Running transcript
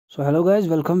So hello guys,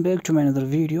 welcome back to my another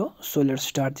video. So let's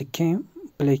start the game.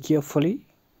 Play carefully.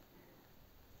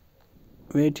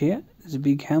 Wait here. The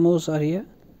big hammers are here.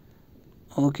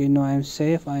 Okay, no, I am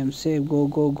safe. I am safe. Go,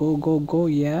 go, go, go, go.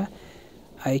 Yeah,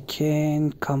 I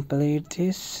can complete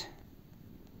this.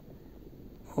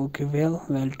 Okay,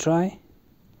 well try.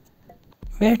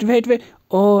 Wait.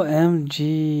 OMG.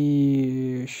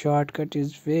 Shortcut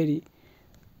is very...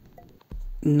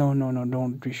 No,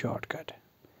 don't be shortcut.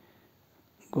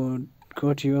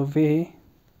 Go to your way.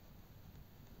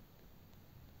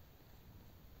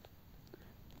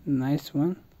 Nice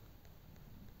one.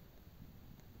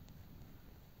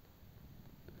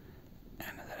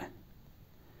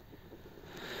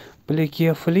 Play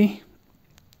carefully.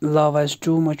 Lava is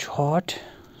too much hot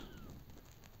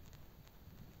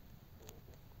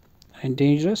and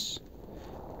dangerous.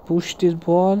 Push this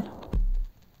ball.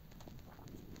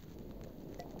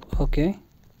 Okay.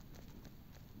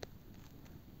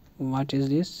 What is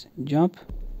this? Jump.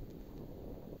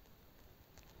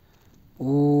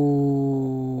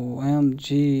 Oh,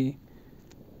 MG.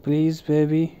 Please,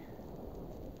 baby.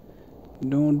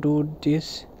 Don't do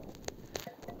this.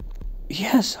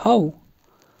 Yes, how?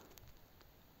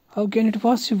 How can it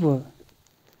possible?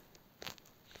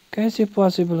 कैसे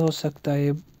possible हो सकता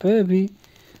है baby?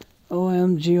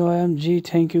 OMG.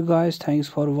 Thank you guys. Thanks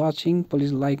for watching.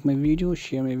 Please like my video,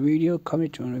 share my video,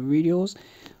 comment on my videos.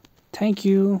 Thank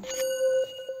you.